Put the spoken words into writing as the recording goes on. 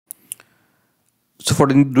So for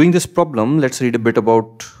doing this problem, let's read a bit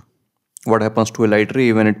about what happens to a light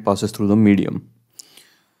ray when it passes through the medium.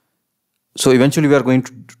 So eventually we are going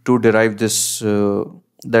to derive this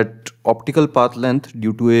that optical path length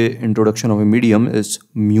due to a introduction of a medium is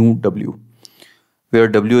mu w, where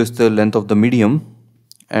w is the length of the medium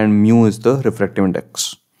and mu is the refractive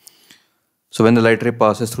index. So when the light ray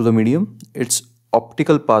passes through the medium, its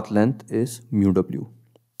optical path length is mu w,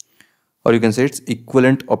 or you can say its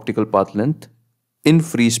equivalent optical path length in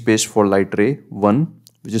free space for light ray 1,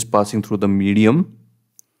 which is passing through the medium,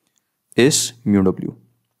 is mu w.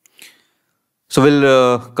 So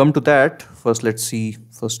we'll come to that. First, let's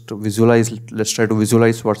try to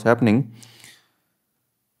visualize what's happening.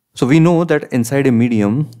 So we know that inside a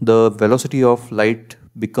medium, the velocity of light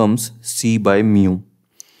becomes c by mu.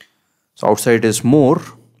 So outside is more,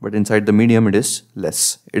 but inside the medium it is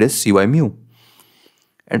less. It is c by mu.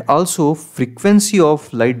 And also frequency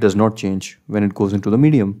of light does not change when it goes into the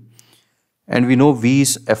medium. And we know V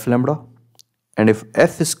is f lambda. And if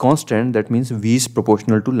f is constant, that means V is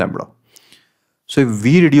proportional to lambda. So if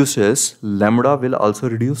V reduces, lambda will also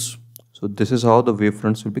reduce. So this is how the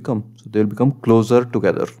wavefronts will become. So they will become closer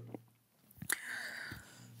together.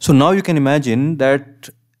 So now you can imagine that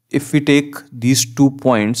if we take these 2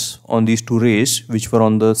 points on these 2 rays, which were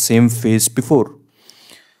on the same phase before,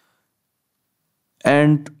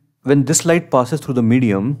 and when this light passes through the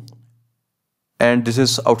medium, and this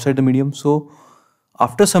is outside the medium, so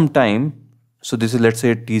after some time, so this is, let's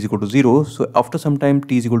say t is equal to 0, so after some time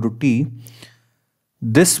t is equal to t,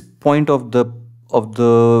 this point of the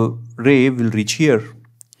ray will reach here,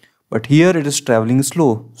 but here it is traveling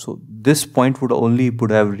slow, so this point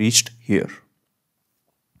would have reached here.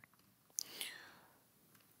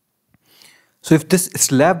 So if this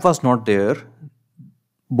slab was not there,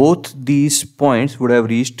 both these points would have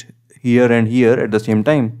reached here and here at the same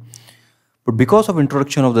time. But because of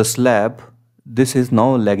introduction of the slab, this is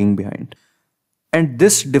now lagging behind. And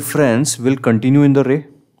this difference will continue in the ray,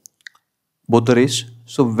 both the rays.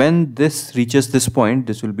 So when this reaches this point,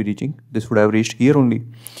 this would have reached here only.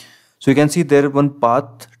 So you can see there one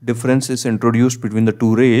path difference is introduced between the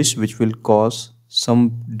 2 rays, which will cause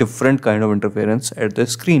some different kind of interference at the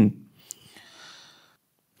screen.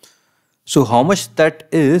 So how much that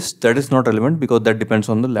is not relevant because that depends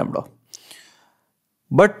on the lambda.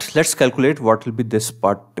 But let's calculate what will be this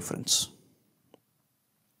path difference.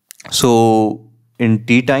 So in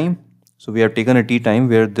t time, so we have taken a t time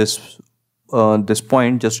where this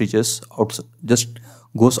point just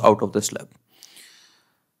goes out of the slab.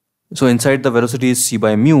 So inside the velocity is c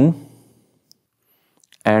by mu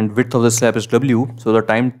and width of the slab is w. So the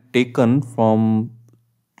time taken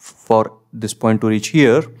for this point to reach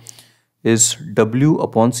here is w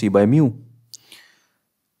upon c by mu.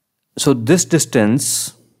 So this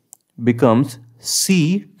distance becomes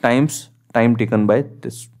c times time taken by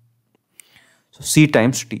this. So c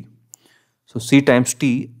times t. So c times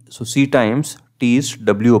t is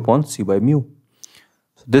w upon c by mu.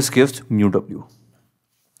 So this gives mu w.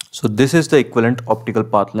 So this is the equivalent optical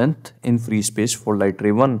path length in free space for light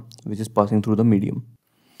ray 1, which is passing through the medium.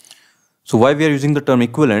 So why we are using the term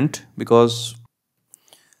equivalent? Because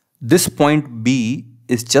this point B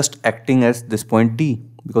is just acting as this point D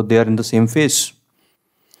because they are in the same phase.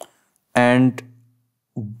 And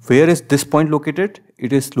where is this point located?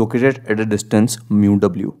 It is located at a distance mu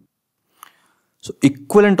w. So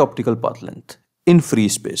equivalent optical path length in free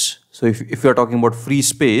space. So if you are talking about free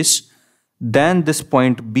space, then this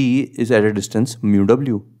point B is at a distance mu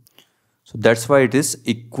w. So that's why it is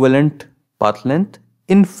equivalent path length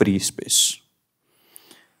in free space.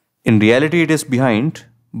 In reality it is behind,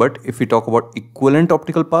 but if we talk about equivalent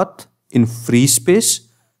optical path in free space,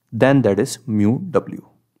 then that is mu w.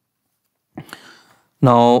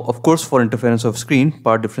 Now, of course, for interference of screen,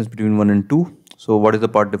 path difference between 1 and 2. So what is the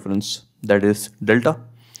path difference? That is delta.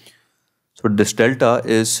 So this delta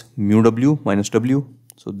is mu w minus w.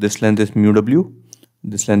 So this length is mu w,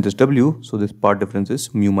 this length is w. So this path difference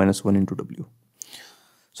is mu minus 1 into w.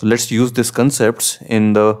 So let's use these concepts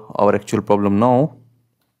in our actual problem now,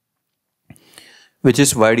 which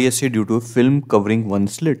is YDSA due to a film covering one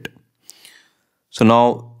slit. So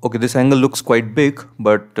now, okay, this angle looks quite big,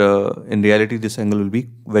 but in reality this angle will be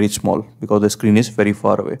very small because the screen is very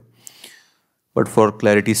far away. But for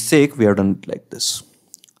clarity's sake, we have done it like this.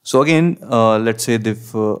 So again, let's say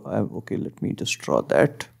if, okay, let me just draw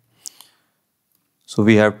that. So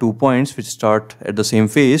we have 2 points which start at the same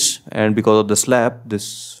phase, and because of the slab,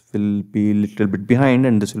 this will be a little bit behind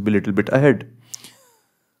and this will be a little bit ahead.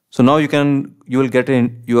 So now you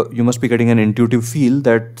must be getting an intuitive feel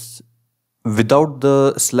that without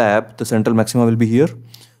the slab, the central maxima will be here,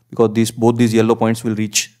 because both these yellow points will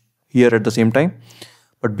reach here at the same time.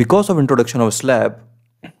 But because of introduction of a slab,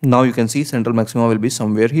 now you can see central maxima will be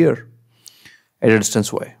somewhere here at a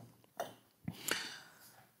distance y.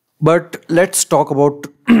 But let's talk about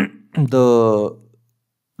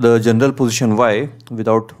the general position y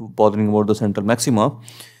without bothering about the central maxima,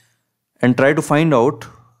 and try to find out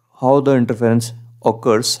how the interference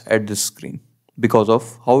occurs at this screen because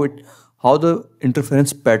of how the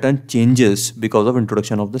interference pattern changes because of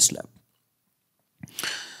introduction of the slab.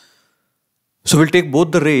 So we'll take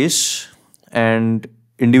both the rays and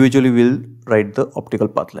individually we'll write the optical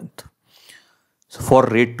path length. So for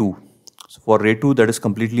ray 2, that is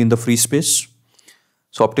completely in the free space.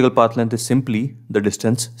 So optical path length is simply the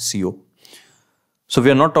distance CO. So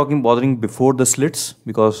we are not bothering before the slits,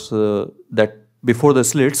 because that before the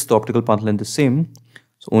slits the optical path length is same.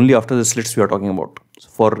 So only after the slits we are talking about. So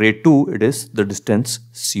for ray 2 it is the distance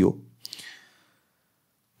CO.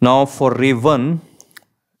 Now for ray 1,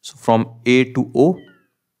 so from A to O,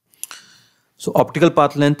 so optical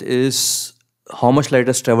path length is how much light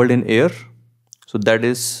has traveled in air. So that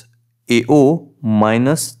is AO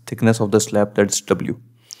minus thickness of the slab, that's W.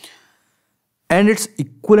 And its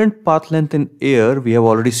equivalent path length in air we have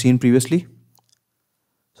already seen previously.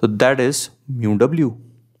 So that is mu W.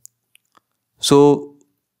 So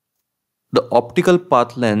the optical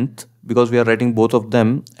path length, because we are writing both of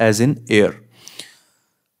them as in air.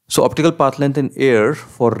 So optical path length in air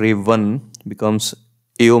for ray 1 becomes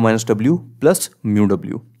AO minus W plus mu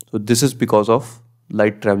W. So this is because of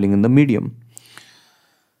light traveling in the medium.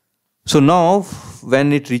 So now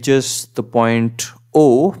when it reaches the point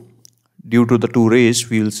O, due to the two rays,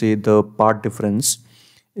 we will say the path difference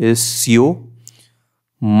is CO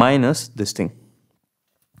minus this thing.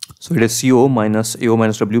 So it is CO minus AO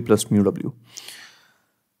minus W plus mu W.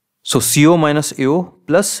 So CO minus AO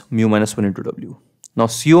plus mu minus 1 into W. Now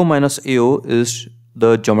CO minus AO is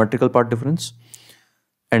the geometrical path difference,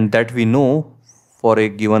 and that we know for a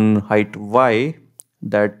given height y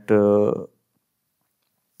that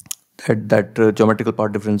geometrical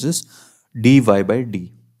path difference is dy by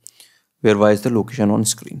d, where y is the location on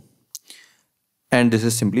screen, and this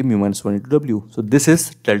is simply mu minus 1 into W. So this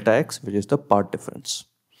is delta x, which is the path difference.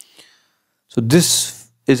 So this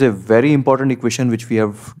is a very important equation which we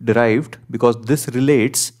have derived, because this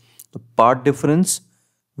relates the path difference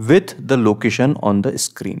with the location on the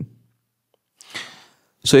screen.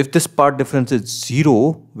 So if this path difference is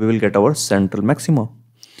 0, we will get our central maxima.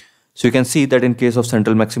 So you can see that in case of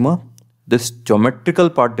central maxima, this geometrical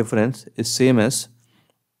path difference is same as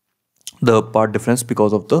the path difference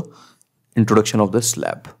because of the introduction of the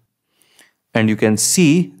slab. And you can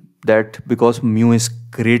see that because mu is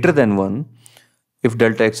greater than 1, if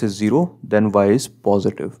delta x is 0, then y is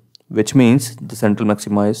positive, which means the central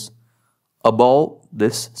maxima is above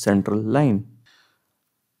this central line.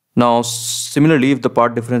 Now similarly, if the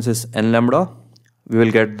path difference is n lambda, we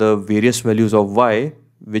will get the various values of y,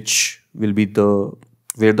 which will be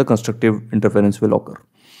where the constructive interference will occur.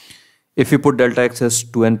 If we put delta x as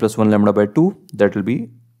 2n plus 1 lambda by 2, that will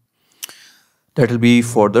be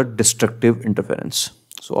for the destructive interference.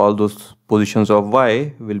 So all those positions of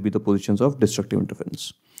y will be the positions of destructive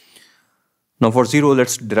interference. Now for 0,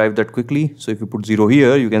 let's derive that quickly. So if you put 0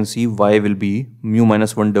 here, you can see y will be mu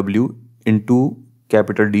minus 1 W into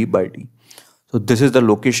capital D by D. So this is the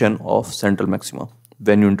location of central maxima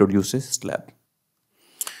when you introduce a slab,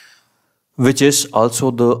 which is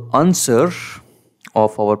also the answer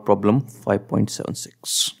of our problem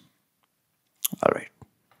 5.76. All right.